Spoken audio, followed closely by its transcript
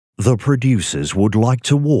The producers would like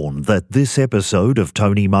to warn that this episode of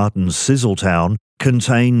Tony Martin's Sizzletown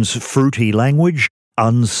contains fruity language,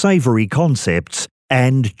 unsavoury concepts,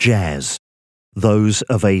 and jazz. Those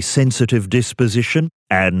of a sensitive disposition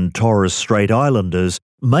and Torres Strait Islanders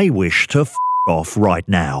may wish to f*** off right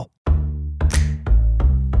now.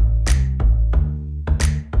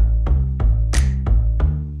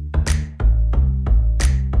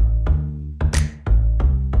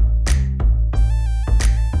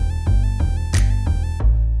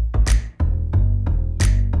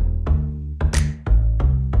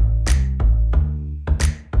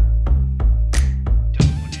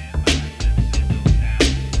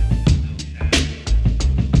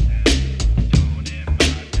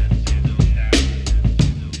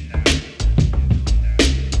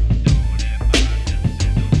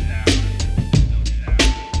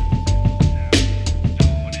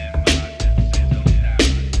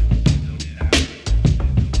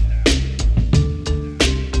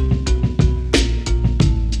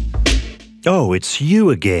 Oh, it's you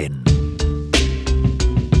again.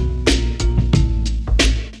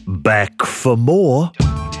 Back for more.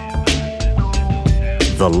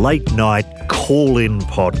 The late night call-in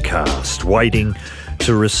podcast, waiting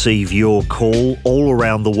to receive your call all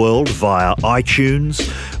around the world via iTunes,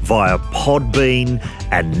 via Podbean,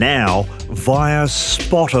 and now via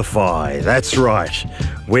Spotify. That's right.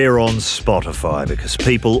 We're on Spotify because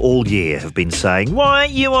people all year have been saying, "Why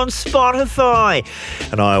aren't you on Spotify?"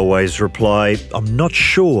 And I always reply, "I'm not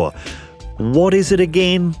sure. What is it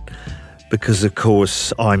again?" Because, of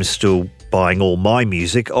course, I'm still buying all my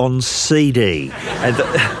music on CD. And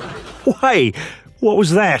wait, what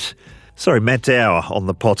was that? Sorry, Matt Dower on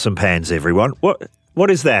the pots and pans, everyone. What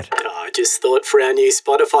is that? I just thought for our new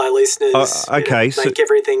Spotify listeners, okay, make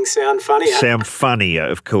everything sound funnier. Sound funnier,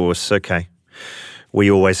 of course. Okay. We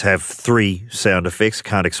always have 3 sound effects.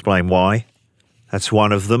 Can't explain why. That's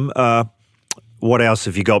one of them. What else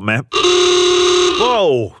have you got, Matt?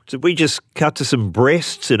 Whoa! Did we just cut to some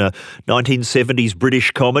breasts in a 1970s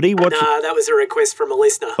British comedy? No, that was a request from a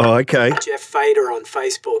listener. Oh, okay. Jeff Fader on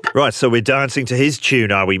Facebook. Right, so we're dancing to his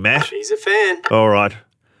tune, are we, Matt? He's a fan. All right.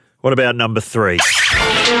 What about number 3?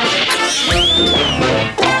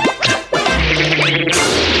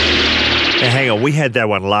 Now, hang on, we had that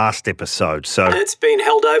one last episode, so... It's been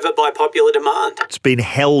held over by popular demand. It's been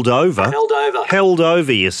held over? Held over. Held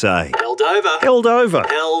over, you say? Held over. Held over.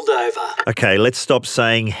 Held over. Okay, let's stop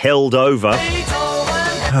saying held over.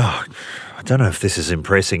 Oh, I don't know if this is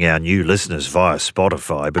impressing our new listeners via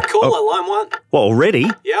Spotify, but... Caller, line 1. What, already?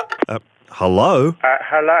 Yep. Hello?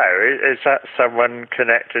 Hello, is that someone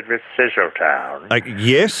connected with Sizzletown?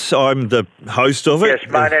 Yes, I'm the host of it. Yes,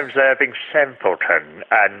 my name's Irving Sempleton,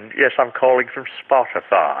 and yes, I'm calling from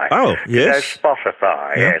Spotify. Oh, yes. You know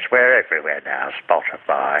Spotify, Yeah. yes, we're everywhere now,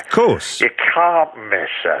 Spotify. Of course. You can't miss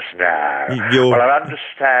us now. You're... Well, I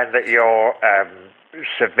understand that you're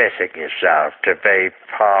submitting yourself to be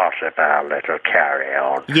part of our little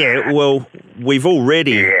carry-on. Yeah, well, we've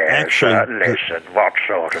already actually... listen, what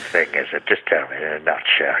sort of thing is it? Just tell me in a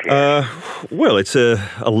nutshell. Well, it's a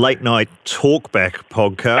late-night talkback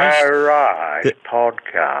podcast. Oh, right.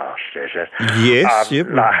 Podcast, is it? Yes.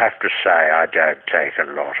 Yep. I have to say I don't take a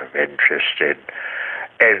lot of interest in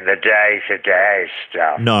the day-to-day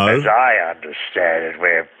stuff. No. As I understand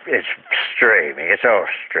it, it's streaming. It's all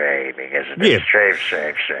streaming, isn't it? Yeah. Stream.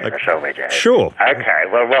 That's all we do. Sure. Okay,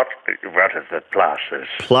 well, what are the pluses?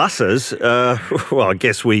 Pluses? Well, I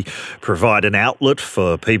guess we provide an outlet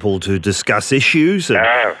for people to discuss issues. And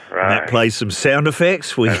Oh, right. Matt plays some sound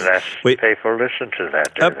effects. Unless people listen to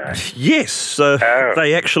that, do they? Yes,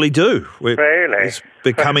 they actually do. Really? It's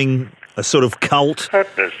becoming... a sort of cult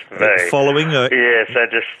following. Yes, they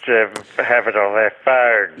just have it on their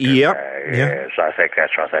phone. Yep. Yes, I think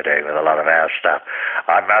that's what they're doing with a lot of our stuff.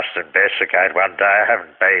 I must investigate one day. I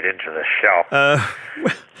haven't been into the shop.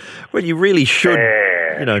 Well, you really should.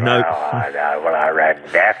 Yes, No. I know. Well, I ran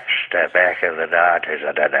Napster back in the 90s.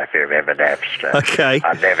 I don't know if you remember Napster. Okay.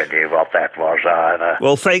 I never knew what that was either.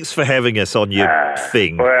 Well, thanks for having us on your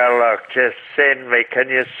thing. Well, look, just can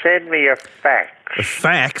you send me a fax? A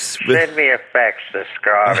fax? Send me a fax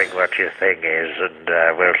describing what your thing is,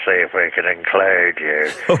 and we'll see if we can include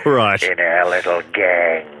you All right. in our little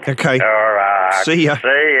gang. Okay. All right. See ya.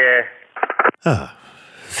 See ya.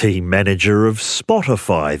 The manager of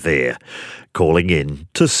Spotify there, calling in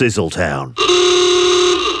to Sizzletown.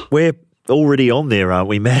 We're already on there, aren't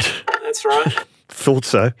we, Matt? That's right. Thought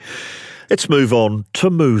so. Let's move on to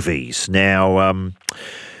movies. Now, a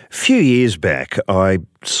few years back, I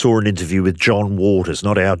saw an interview with John Waters,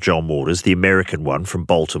 not our John Waters, the American one from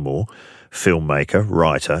Baltimore, filmmaker,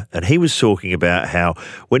 writer, and he was talking about how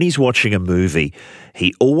when he's watching a movie,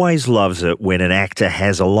 he always loves it when an actor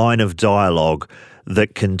has a line of dialogue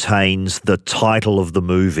that contains the title of the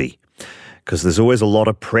movie, because there's always a lot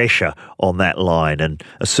of pressure on that line, and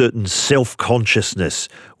a certain self-consciousness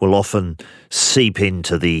will often seep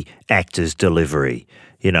into the actor's delivery.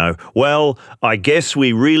 You know, well, I guess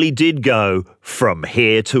we really did go from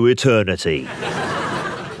here to eternity.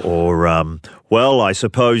 Or, well, I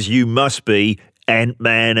suppose you must be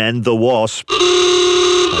Ant-Man and the Wasp.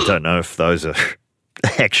 I don't know if those are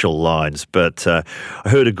actual lines, but I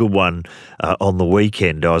heard a good one on the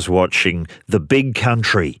weekend. I was watching The Big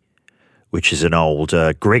Country, which is an old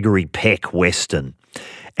Gregory Peck Western.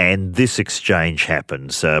 And this exchange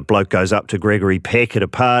happens. Bloke goes up to Gregory Peck at a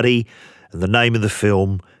party, and the name of the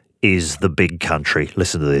film is The Big Country.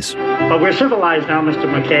 Listen to this. But we're civilized now, Mr.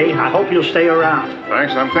 McKay. I hope you'll stay around.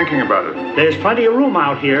 Thanks, I'm thinking about it. There's plenty of room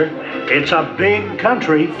out here. It's a big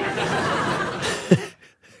country.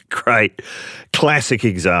 Great. Classic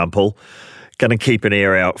example. Going to keep an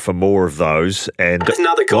ear out for more of those. And There's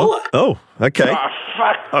another caller. Oh, okay. Oh,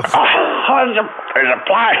 fuck. There's a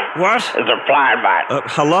plane. What? There's a plane, mate.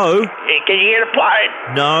 Hello? Can you hear the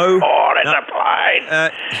plane? No. Oh, there's a plane.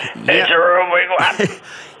 Yeah. It's a rooming one.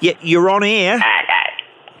 Yeah, you're on air.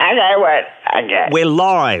 Okay, wait. Okay. We're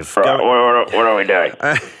live. Right, what are we doing?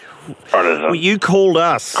 What is it? Well, you called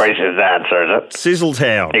us. Question's the answer, is it?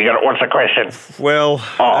 Sizzletown. What's the question? Well,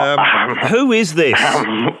 who is this?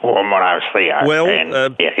 Well, my name's Theo. Well,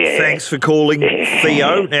 and, thanks for calling,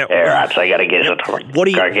 Theo. Now, right, so you got to guess the topic. What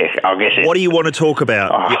do you? I'll guess it. What do you want to talk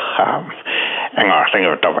about? Hang on, think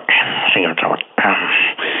of a topic.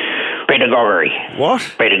 Pedagogy. What?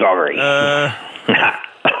 Pedagogy.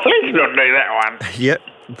 Let's not do that one. Yep.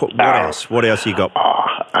 What else? What else you got?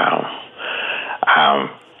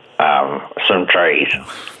 Some trees.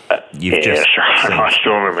 You've just I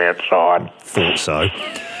saw them outside. Thought so.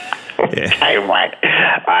 Yeah. Hey, wait.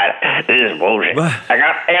 This is bullshit. Hang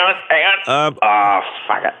on. Oh,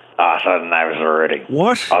 fuck it. I saw the neighbours were rooting.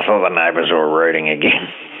 What? I saw the neighbours were rooting again.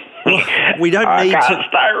 Well, we don't need I to can't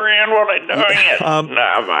stay around while they're doing it. No,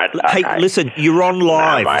 mate. Hey, Okay. listen, you're on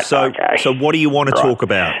live, No, mate, so okay. so what do you want to talk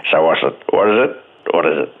about? So what's it? What is it? What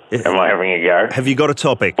is it? Am I having a go? Have you got a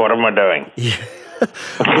topic? What am I doing?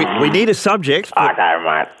 we need a subject. But Okay,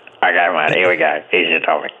 mate. Here we go. Here's your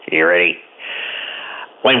topic. You ready?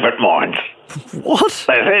 Limpet mines. what? That's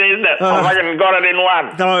it, isn't it? I fucking got it in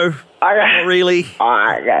one. No, Okay. not really.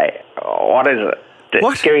 Okay. What is it?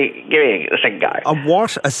 What? Give me a second go. A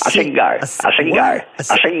what? A second go. A second go. A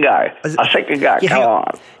second go. A second go. Yeah, hang Come on.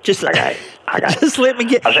 on. Just Okay. just let me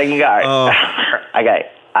get. A second go. Oh. Okay.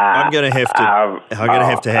 I'm gonna have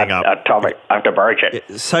to hang up. A topic. I have to broach it.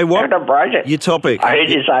 Say what? I have to broach it. Your topic. I heard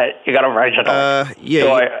you say you got to broach it.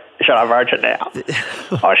 Yeah. Should I broach it now?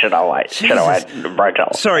 Or should I wait? Should I wait and broach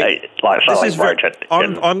it? Sorry. Broach it.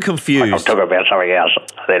 I'm confused. I'm talking about something else.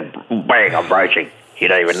 Then bang, I'm broaching. You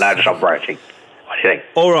don't even notice I'm broaching. What do you think?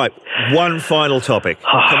 All right, one final topic.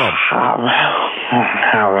 Come on.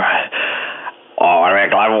 What about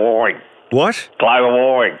global warming? What? Global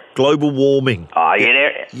warming. Global warming. Oh,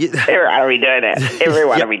 everyone will be doing that.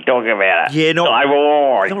 Everyone will be talking about it. Yeah, global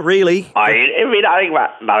warming. Not really. It'll be nothing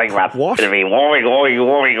but. What? It'll be warming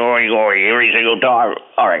every single time.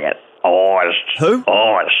 I reckon. Almost. Who?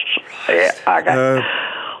 Almost. Yeah, okay.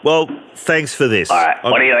 Well, thanks for this. All right,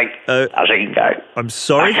 what do you think? I think you can go. I'm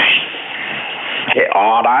sorry? Yeah,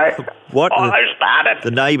 no. What? Oh, they started.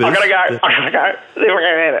 The neighbours. I gotta go. See if I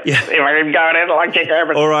can hit it. Yeah. See if I can go in like Jack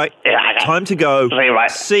Urban. All right. Yeah, okay. Time to go. See you,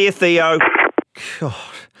 mate. See you, Theo. God,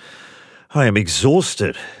 I am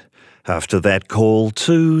exhausted after that call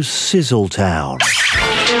to Sizzletown.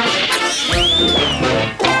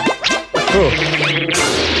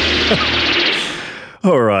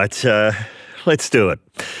 All right, let's do it.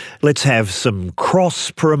 Let's have some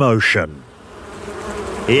cross-promotion.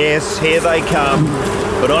 Yes, here they come,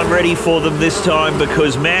 but I'm ready for them this time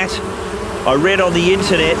because, Matt, I read on the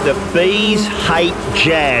internet that bees hate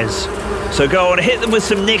jazz. So go on, hit them with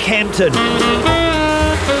some Nick Hampton.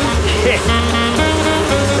 Yeah,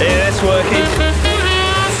 that's working.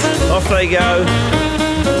 Off they go.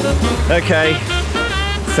 Okay.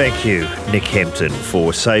 Thank you, Nick Hampton,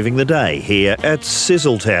 for saving the day here at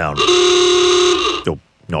Sizzletown. Oh,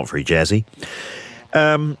 not very jazzy.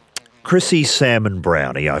 Chrissy, Sam and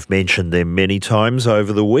Brownie. I've mentioned them many times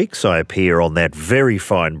over the weeks. I appear on that very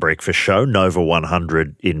fine breakfast show, Nova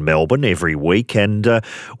 100 in Melbourne, every week. And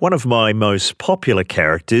one of my most popular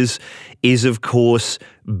characters is, of course,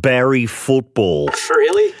 Barry Football.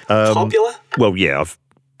 Really? Popular? Well, yeah, I've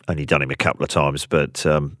only done him a couple of times, but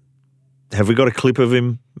have we got a clip of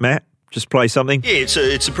him, Matt? Just play something? Yeah,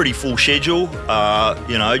 it's a pretty full schedule.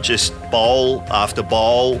 Just bowl after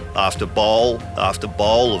bowl after bowl after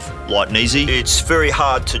bowl of light and easy. It's very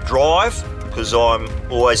hard to drive because I'm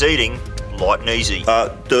always eating light and easy.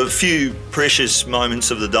 The few precious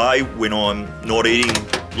moments of the day when I'm not eating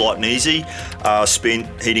light and easy are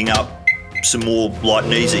spent heating up some more light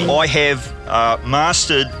and easy. I have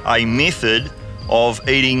mastered a method of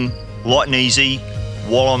eating light and easy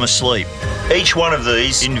while I'm asleep. Each one of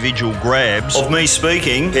these individual grabs of me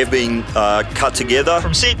speaking have been cut together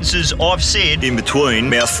from sentences I've said in between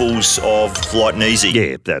mouthfuls of light and easy.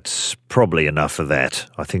 Yeah, that's probably enough of that.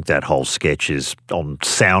 I think that whole sketch is on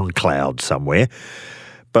SoundCloud somewhere.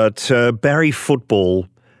 But Barry Football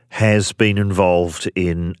has been involved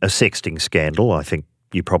in a sexting scandal. I think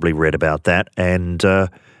you probably read about that. And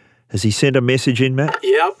has he sent a message in, Matt?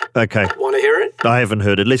 Yep. Okay. Want to hear it? I haven't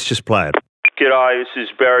heard it. Let's just play it. G'day, this is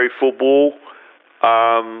Barry Football.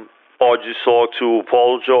 I'd just like to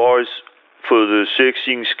apologise for the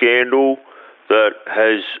sexting scandal that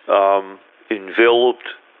has enveloped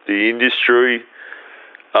the industry.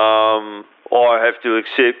 I have to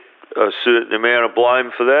accept a certain amount of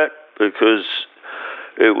blame for that because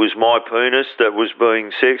it was my penis that was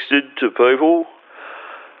being sexted to people.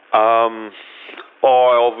 I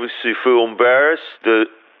obviously feel embarrassed that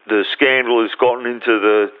the scandal has gotten into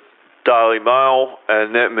the Daily Mail,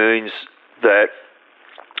 and that means that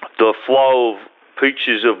the flow of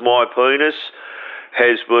pictures of my penis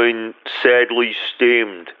has been sadly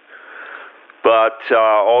stemmed. But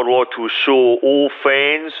I'd like to assure all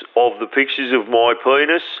fans of the pictures of my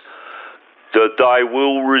penis that they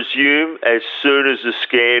will resume as soon as the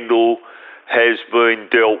scandal has been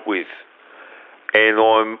dealt with. And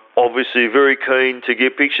I'm obviously very keen to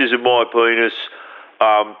get pictures of my penis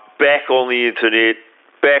back on the internet,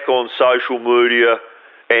 back on social media,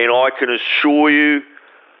 and I can assure you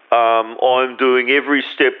I'm doing every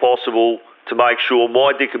step possible to make sure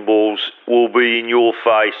my dick and balls will be in your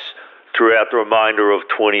face throughout the remainder of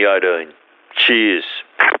 2018. Cheers.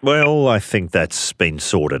 Well, I think that's been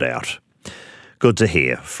sorted out. Good to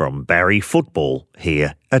hear from Barry Football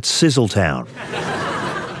here at Sizzletown.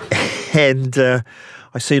 And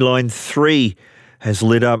I see line 3 has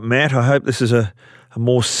lit up, Matt. I hope this is a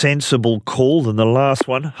more sensible call than the last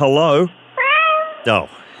one. Hello? Oh,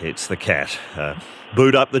 it's the cat.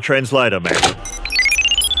 Boot up the translator, Matt.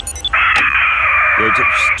 Yeah,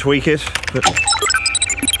 just tweak it.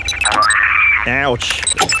 Ouch.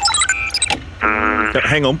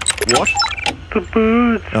 Hang on. What? The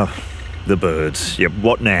birds. Oh, the birds. Yep,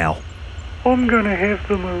 what now? I'm going to have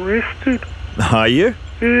them arrested. Are you?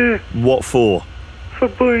 Yeah. What for? For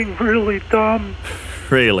being really dumb.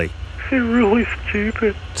 Really? They're really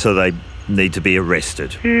stupid. So they need to be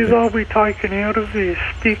arrested? Yeah, they'll be taken out of their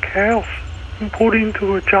stick house and put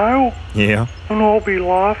into a jail. Yeah. And I'll be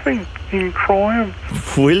laughing in triumph.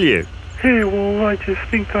 Will you? Yeah, well, they just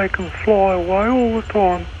think they can fly away all the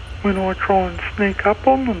time when I try and sneak up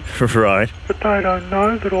on them. Right. But they don't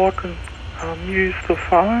know that I can use the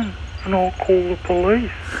phone and I'll call the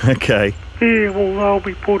police. Okay. Yeah, well, they'll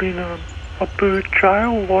be put in a bird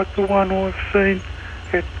jail like the one I've seen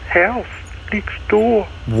at house next door.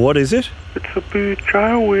 What is it? It's a bird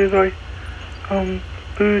jail where they,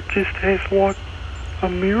 bird just has like a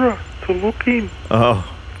mirror to look in.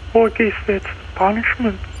 Oh. I guess that's the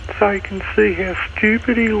punishment, so you can see how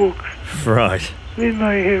stupid he looks. Right. Then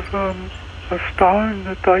they have a stone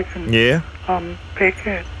that they can peck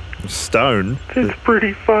at. Stone? It's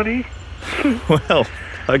pretty funny. Well,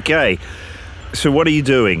 okay. So what are you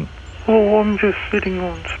doing? Oh, I'm just sitting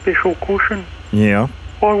on special cushion. Yeah.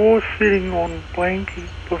 I was sitting on blankie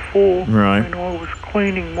before right. when I was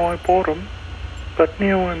cleaning my bottom, but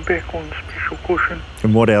now I'm back on special cushion.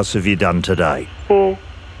 And what else have you done today? Well,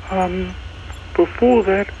 before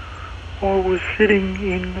that, I was sitting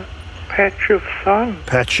in a patch of sun.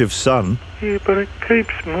 Patch of sun? Yeah, but it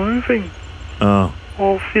keeps moving. Oh.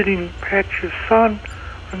 I'll sit in patch of sun,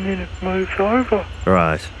 and then it moves over.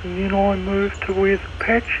 Right. And then I move to where the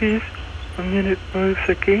patch is, and then it moves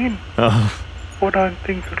again. Oh. I don't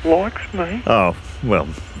think it likes me. Oh, well,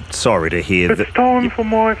 sorry to hear that. It's time for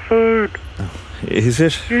my food. Oh, is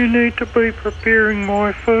it? You need to be preparing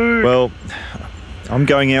my food. Well, I'm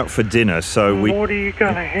going out for dinner, so What are you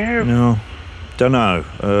going to have? No, don't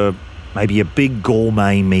know. Maybe a big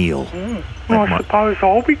gourmet meal. I suppose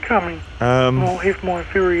I'll be coming. I'll have my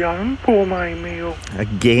very own gourmet meal.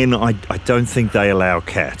 Again, I don't think they allow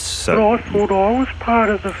cats. So. But I thought I was part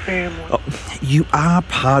of the family. Oh, you are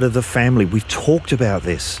part of the family. We've talked about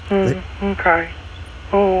this. Okay.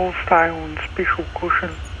 Oh, I'll stay on special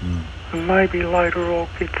cushion. And maybe later I'll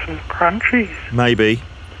get some crunchies. Maybe.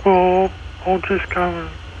 Well, I'll just go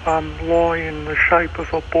and lie in the shape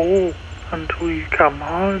of a ball until you come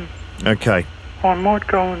home. Okay. I might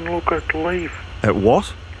go and look at Leaf. At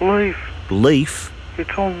what? Leaf. Leaf?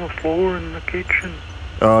 It's on the floor in the kitchen.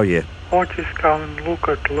 Oh, yeah. I just go and look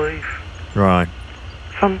at Leaf. Right.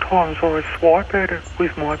 Sometimes I swipe at it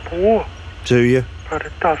with my paw, Do you? but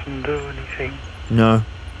it doesn't do anything. No.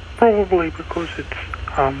 Probably because it's,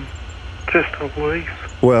 just a leaf.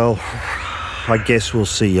 Well, I guess we'll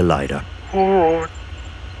see you later. All right.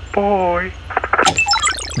 Bye.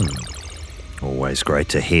 Always great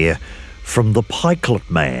to hear from the Pikelet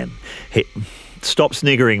Man. Stop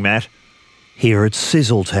sniggering, Matt. Here at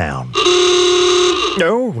Sizzletown.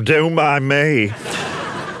 Oh, don't mind me.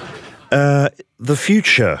 The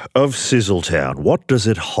future of Sizzletown, what does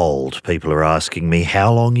it hold? People are asking me,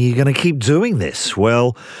 how long are you going to keep doing this?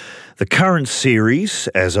 Well, the current series,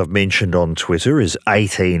 as I've mentioned on Twitter, is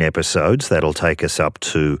 18 episodes. That'll take us up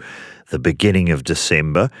to the beginning of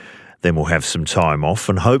December. Then we'll have some time off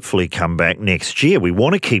and hopefully come back next year. We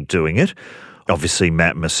want to keep doing it. Obviously,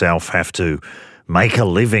 Matt and myself have to make a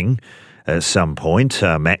living at some point.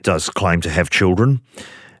 Matt does claim to have children.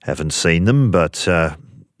 Haven't seen them, but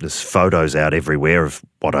there's photos out everywhere of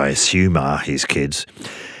what I assume are his kids.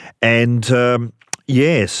 And,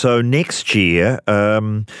 so next year,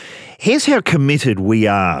 here's how committed we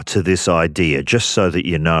are to this idea, just so that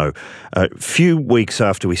you know. A few weeks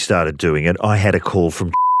after we started doing it, I had a call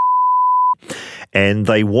from and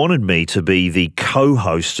they wanted me to be the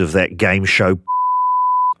co-host of that game show.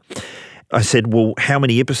 I said, well, how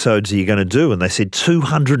many episodes are you going to do? And they said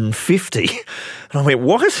 250. And I went,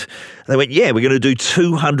 what? They went, yeah, we're going to do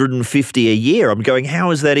 250 a year. I'm going,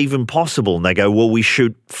 how is that even possible? And they go, well, we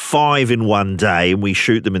shoot 5 in one day and we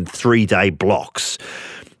shoot them in 3-day blocks.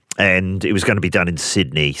 And it was going to be done in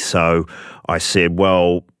Sydney. So I said,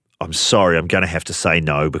 well, I'm sorry, I'm going to have to say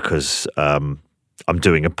no because I'm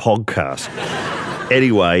doing a podcast.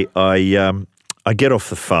 Anyway, I get off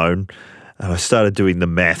the phone and I started doing the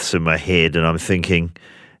maths in my head and I'm thinking,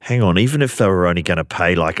 hang on, even if they were only going to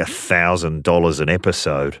pay like $1,000 an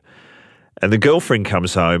episode. And the girlfriend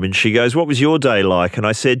comes home and she goes, what was your day like? And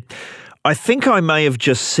I said, I think I may have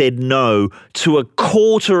just said no to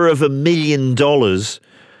 $250,000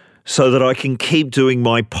 so that I can keep doing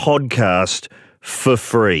my podcast for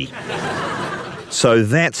free. So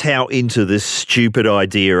that's how into this stupid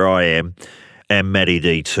idea I am. And Matty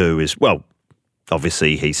D too is, well,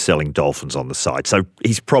 obviously he's selling dolphins on the side, so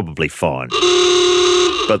he's probably fine.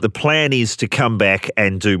 But the plan is to come back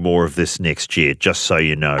and do more of this next year, just so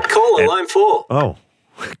you know. Caller line 4. Oh,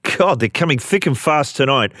 God, they're coming thick and fast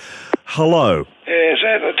tonight. Hello. Is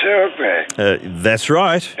that the talkback? That's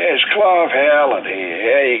right. It's Clive Howland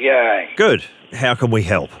here. How you going? Good. How can we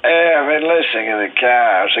help? I've been listening to the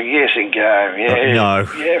car. It's a guessing game. No.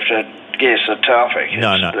 You have to guess the topic.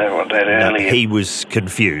 No. He was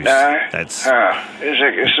confused. No? That's...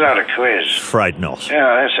 It's not a quiz. Afraid not. Oh,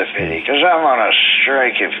 that's a pity, because I'm on a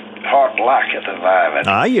streak of hot luck at the moment.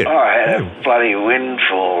 Are you? I had a bloody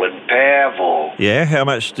windfall in Powerball. Yeah? How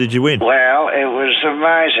much did you win? Well, it was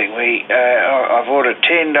amazing. I bought a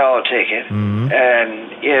 $10 ticket,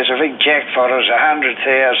 and yes, I think jackpot was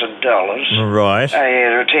 $100,000. Right.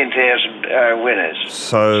 There were 10,000 winners.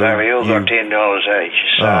 So we all got $10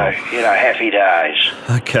 each. So, happy days.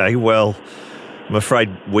 Okay, well, I'm afraid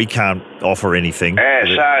we can't offer anything. Yeah,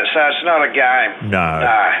 so it's not a game? No.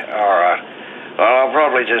 No, all right. Well, I'll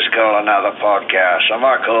probably just call another podcast. I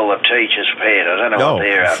might call the Teacher's Pet. I don't know what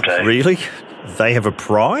they're up to. Really? They have a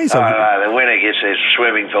prize? I don't know. The winner gets their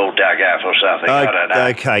swimming pool dug up or something. I don't know.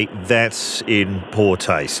 Okay, that's in poor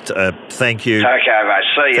taste. Thank you. Okay, mate.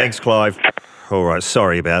 See you. Thanks, Clive. All right,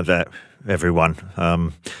 sorry about that, everyone.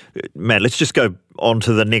 Matt, let's just go on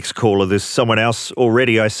to the next caller. There's someone else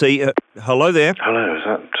already, I see. Hello there. Hello, is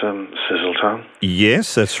that Sizzletown?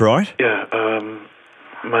 Yes, that's right. Yeah,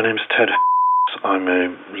 my name's Ted. I'm a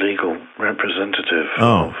legal representative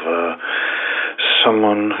of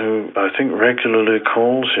someone who I think regularly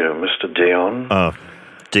calls you, Mr. Dion. Oh,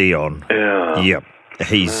 Dion. Yeah. Yep.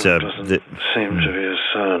 He's... doesn't seem to be his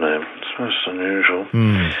surname. It's most unusual.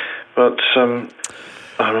 But I'm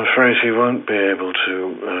afraid he won't be able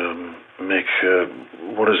to make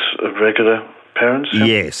what is a regular appearance.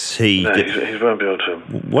 Yes, he won't be able to.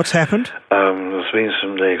 What's happened? There's been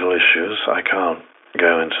some legal issues. I can't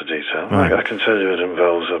go into detail. Right. I can tell you it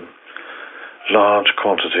involves a large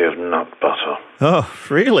quantity of nut butter. Oh,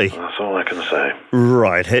 really? That's all I can say.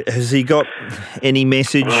 Right. Has he got any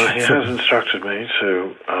message? Well, he has instructed me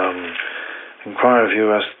to inquire of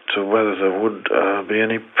you as to whether there would be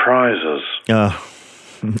any prizes. No.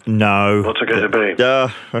 What's it going to be?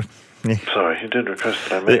 Sorry, he did request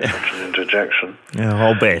that I make such an interjection. Yeah,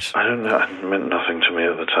 I'll bet. I don't know. It meant nothing to me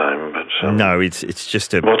at the time, but... no, it's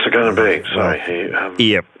just a... What's it going to be? Sorry,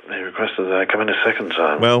 Yep. He requested that I come in a second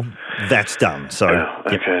time. Well, that's done, so... Yeah,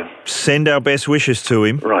 okay. Send our best wishes to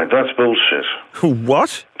him. Right, that's bullshit.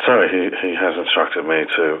 What? Sorry, he has instructed me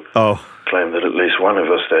to claim that at least one of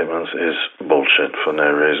your statements is bullshit for no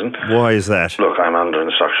reason. Why is that? Look, I'm under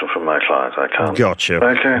instruction from my client. I can't... Gotcha.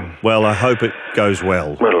 Okay. Well, I hope it goes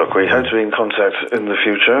well. Well, look, we hope to be in contact in the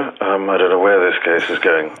future. I don't know where this case is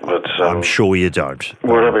going, but... I'm sure you don't.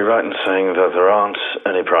 Would I be right in saying that there aren't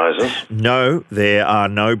any prizes? No, there are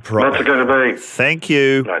no prizes. What's it going to be? Thank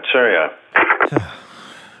you. Right, cheerio.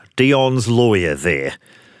 Dion's lawyer there,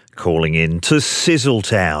 calling in to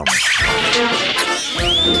Sizzletown.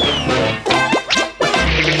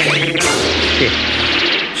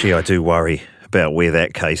 Gee, I do worry about where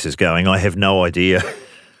that case is going. I have no idea.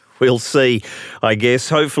 We'll see, I guess.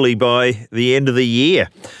 Hopefully by the end of the year,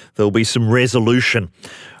 there'll be some resolution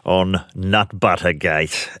on Nut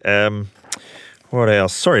Buttergate. What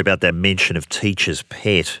else? Sorry about that mention of Teacher's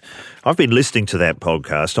Pet. I've been listening to that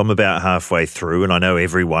podcast. I'm about halfway through, and I know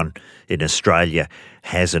everyone in Australia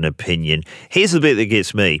has an opinion. Here's the bit that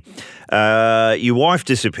gets me. Your wife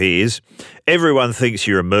disappears. Everyone thinks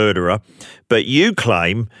you're a murderer, but you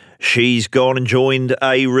claim she's gone and joined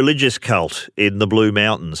a religious cult in the Blue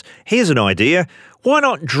Mountains. Here's an idea. Why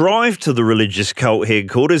not drive to the religious cult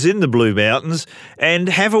headquarters in the Blue Mountains and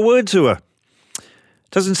have a word to her?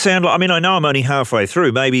 Doesn't sound like... I mean, I know I'm only halfway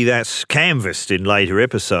through. Maybe that's canvassed in later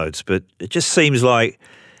episodes, but it just seems like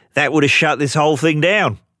that would have shut this whole thing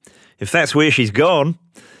down. If that's where she's gone.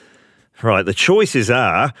 Right, the choices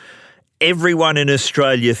are everyone in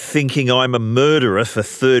Australia thinking I'm a murderer for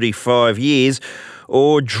 35 years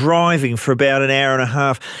or driving for about an hour and a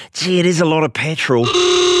half. Gee, it is a lot of petrol.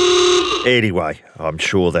 Anyway, I'm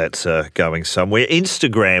sure that's going somewhere.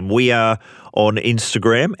 Instagram, we are on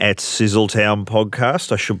Instagram at Sizzletown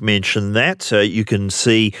Podcast. I should mention that. You can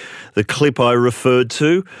see the clip I referred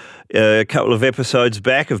to a couple of episodes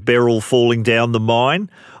back of Beryl falling down the mine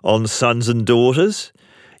on Sons and Daughters.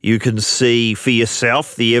 You can see for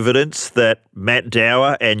yourself the evidence that Matt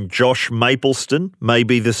Dower and Josh Mapleston may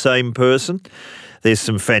be the same person. There's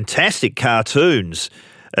some fantastic cartoons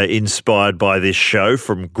inspired by this show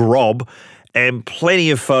from Grob, and plenty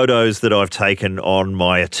of photos that I've taken on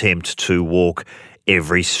my attempt to walk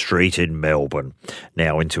every street in Melbourne,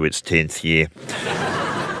 now into its 10th year.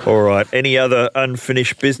 All right, any other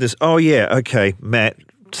unfinished business? Oh, yeah, okay, Matt,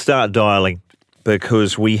 start dialing,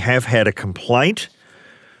 because we have had a complaint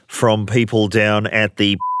from people down at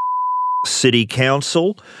the City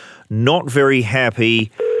Council, not very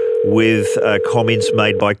happy with comments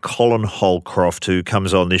made by Colin Holcroft, who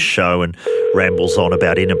comes on this show and rambles on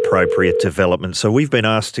about inappropriate development. So we've been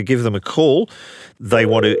asked to give them a call. They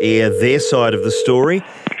want to air their side of the story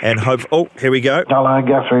and hope... Oh, here we go. Hello,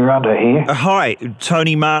 Guthrie Runter here. Hi,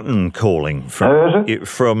 Tony Martin calling from... Who is it?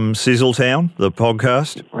 From Sizzletown, the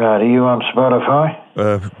podcast. Right, are you on Spotify?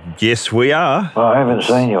 Yes, we are. Well, I haven't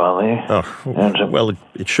seen you on there. Oh, well,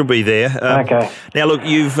 it should be there. Okay. Now, look,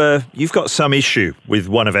 you've got some issue with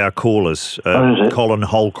one of our callers, what is it? Colin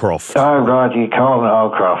Holcroft. Oh, right, you Colin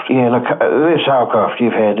Holcroft. Yeah, look, this Holcroft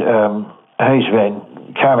you've had, he's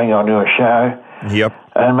been coming on your show. Yep.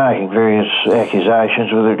 And making various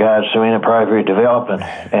accusations with regards to inappropriate development.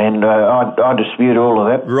 And I dispute all of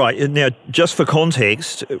that. Right. Now, just for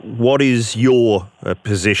context, what is your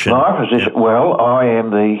position? My position? Well, I am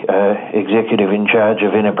the executive in charge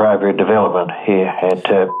of inappropriate development here at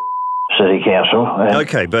City Council.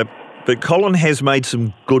 Okay, but Colin has made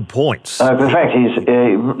some good points. The fact is,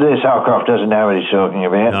 this Holcroft doesn't know what he's talking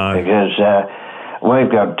about because...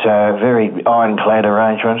 we've got very ironclad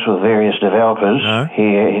arrangements with various developers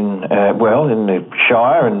here in the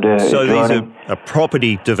Shire and. So these are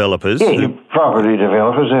property developers. Yeah, property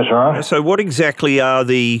developers. That's right. So what exactly are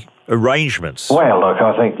the arrangements? Well, look,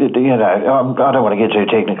 I think I don't want to get too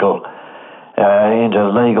technical into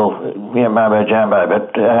legal mumbo jumbo,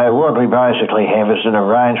 but what we basically have is an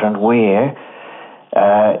arrangement where,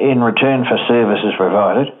 in return for services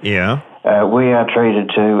provided, we are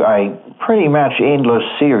treated to a pretty much endless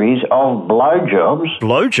series of blowjobs.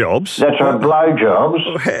 Blowjobs? That's right,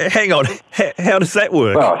 blowjobs. Hang on, how does that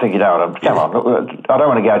work? Well, I think you know. Come on, I don't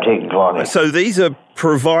want to go technical on this. So these are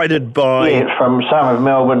provided by... Yeah, from some of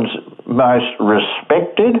Melbourne's most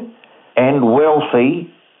respected and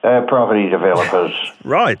wealthy property developers.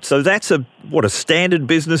 Right, so that's a standard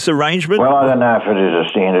business arrangement? Well, I don't know if it is a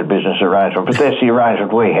standard business arrangement, but that's the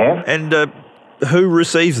arrangement we have. And who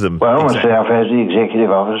receives them? Well, myself as the executive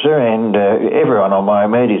officer and everyone on my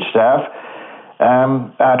immediate staff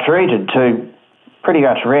are treated to pretty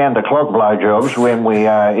much round-the-clock blowjobs when we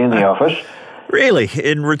are in the office. Really?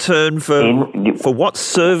 In return for what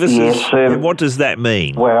services? Yes, and what does that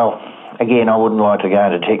mean? Well, again, I wouldn't like to go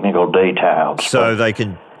into technical details. So they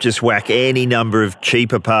can just whack any number of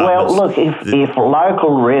cheap apartments? Well, look, if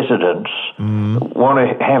local residents want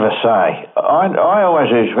to have a say, I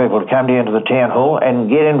always urge people to come down to the town hall and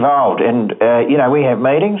get involved. And, we have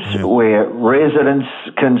meetings where residents'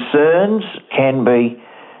 concerns can be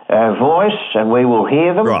voiced, and we will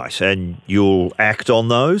hear them. Right, and you'll act on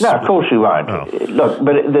those? No, of course we won't. Oh. Look,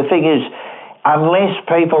 but the thing is, unless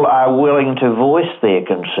people are willing to voice their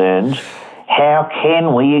concerns, how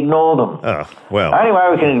can we ignore them? Oh, well. The only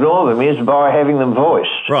way we can ignore them is by having them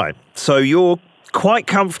voiced. Right. So you're quite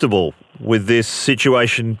comfortable with this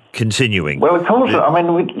situation continuing? Well, of course.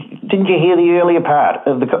 Didn't you hear the earlier part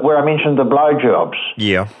of where I mentioned the blowjobs?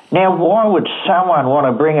 Yeah. Now, why would someone want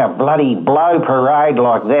to bring a bloody blow parade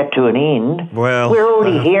like that to an end? Well, we're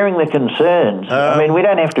already hearing the concerns. We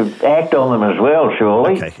don't have to act on them as well,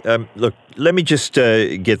 surely. Okay. Look, let me just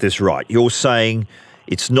get this right. You're saying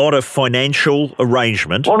it's not a financial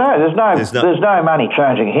arrangement. Well, no, there's no money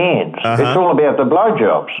changing hands. It's all about the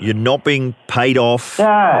blowjobs. You're not being paid off.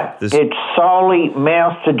 No, it's solely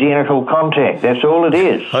mouth-to-genital contact. That's all it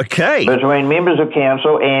is. Okay. Between members of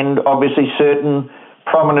council and obviously certain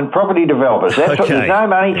prominent property developers. There's no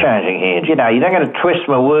money changing hands. You're not going to twist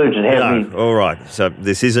my words and have me... All right. So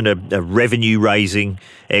this isn't a revenue-raising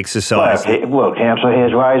exercise. Well, council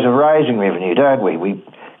has ways of raising revenue, don't we? We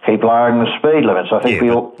keep lowering the speed limits. I think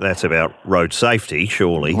that's about road safety,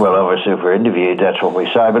 surely. Well, obviously, if we're interviewed, that's what we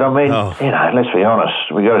say. But let's be honest,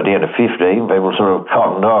 we got it down to 50, and people sort of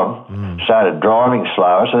cottoned on, started driving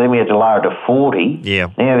slower, so then we had to lower it to 40. Yeah.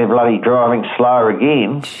 Now they're bloody driving slower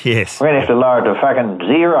again. Yes. We're going to have to lower it to fucking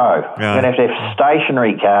 0. We're going to have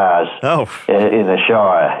stationary cars in the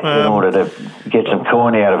Shire in order to get some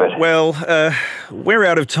coin out of it. Well, we're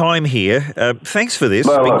out of time here. Thanks for this.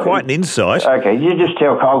 It's been quite an insight. Okay, you just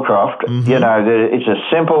tell Holcroft, that it's a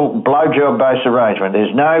simple blowjob-based arrangement.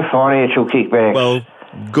 There's no financial kickbacks. Well,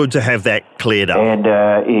 good to have that cleared up. And,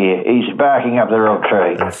 he's barking up the wrong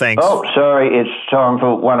tree. And thanks. Oh, sorry, it's time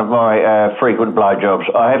for one of my frequent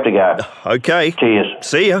blowjobs. I have to go. Okay. Cheers.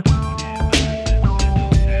 See ya.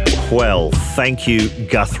 Well, thank you,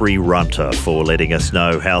 Guthrie Runter, for letting us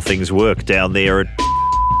know how things work down there at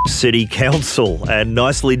City Council. And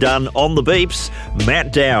nicely done on the beeps,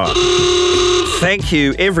 Matt Dower. Thank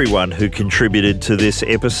you, everyone who contributed to this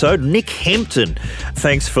episode. Nick Hempton,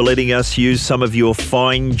 thanks for letting us use some of your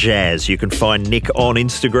fine jazz. You can find Nick on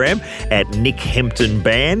Instagram at Nick Hempton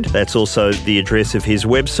Band. That's also the address of his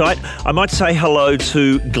website. I might say hello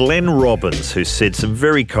to Glenn Robbins, who said some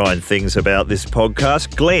very kind things about this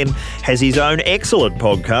podcast. Glenn has his own excellent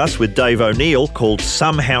podcast with Dave O'Neill called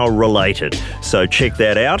Somehow Related. So check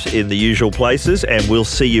that out in the usual places, and we'll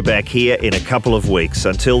see you back here in a couple of weeks.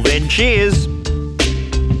 Until then, cheers!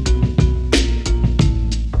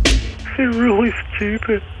 They're really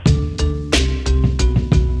stupid.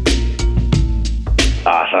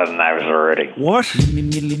 I said names already. What?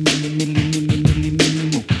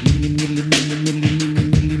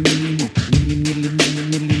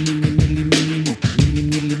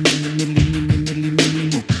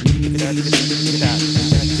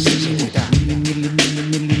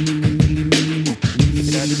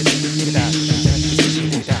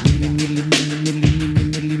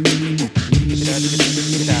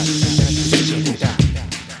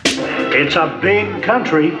 It's a big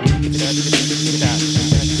country.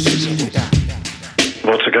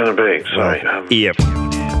 What's it going to be? Sorry. Yep.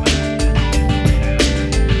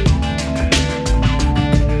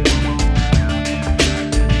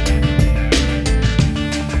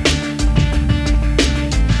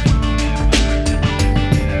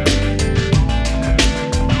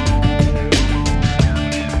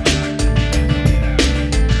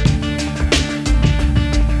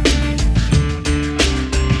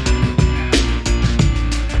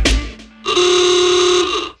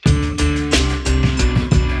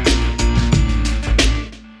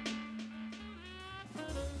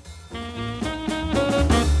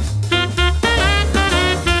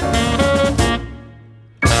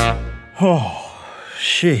 Oh,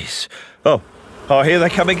 jeez. Oh, here they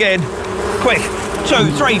come again. Quick,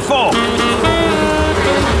 2, 3, 4.